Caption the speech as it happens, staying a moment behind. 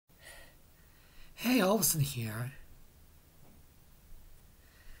Hey, Ovalsan here.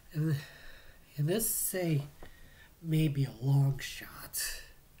 And this say maybe a long shot.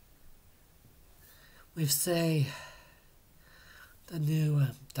 We say the new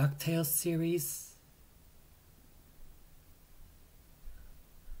Ducktale series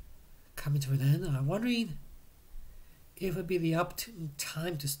coming to an end. I'm wondering if it would be the opportune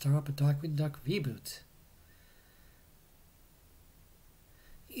time to start up a Darkwing Duck reboot.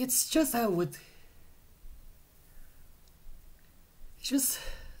 It's just how it would. It just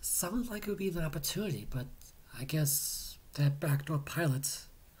sounds like it would be an opportunity, but I guess that backdoor pilot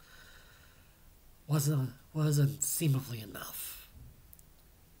wasn't seemingly enough.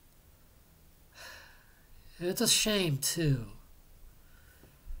 It's a shame too.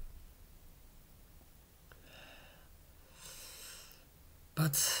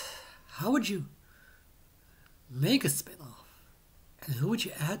 But how would you make a spin-off? And who would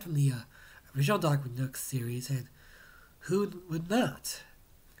you add from the original Darkwing Duck series, and who would not?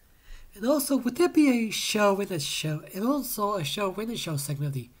 And also, would there be a show in the show, and also a show in the show segment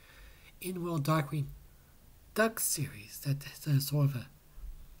of the in-world Darkwing Duck series that's sort of a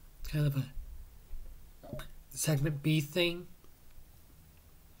kind of a segment B thing?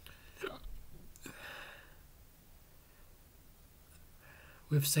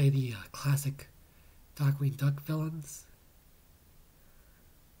 With, say, the classic Darkwing Duck villains?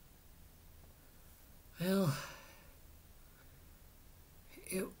 Well,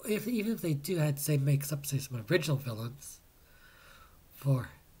 even if they do, I'd say make up, say, some original villains for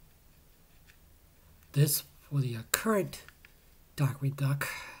the current Darkwing Duck,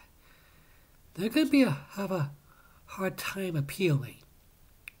 they're going to have a hard time appealing.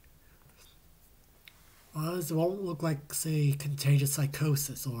 Well, it won't look like, say, Contagious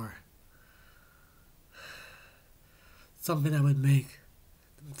Psychosis or something that would make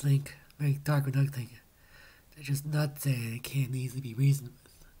Darkwing Duck think they're just nuts and it can't easily be reasoned with.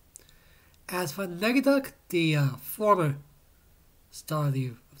 As for Negaduck, the former star of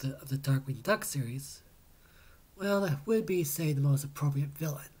the Darkwing Duck series, well, that would be, say, the most appropriate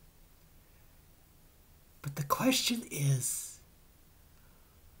villain. But the question is,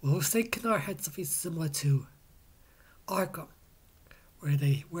 well, if, say, Canard had something similar to Arkham,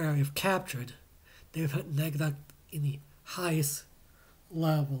 where if captured, they would put Negaduck in the highest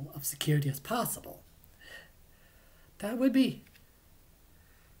level of security as possible. That would be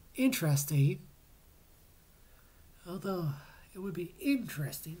interesting. Although, it would be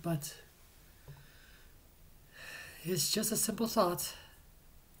interesting, but it's just a simple thought.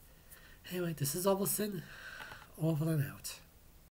 Anyway, this is Ovalsan. Over and out.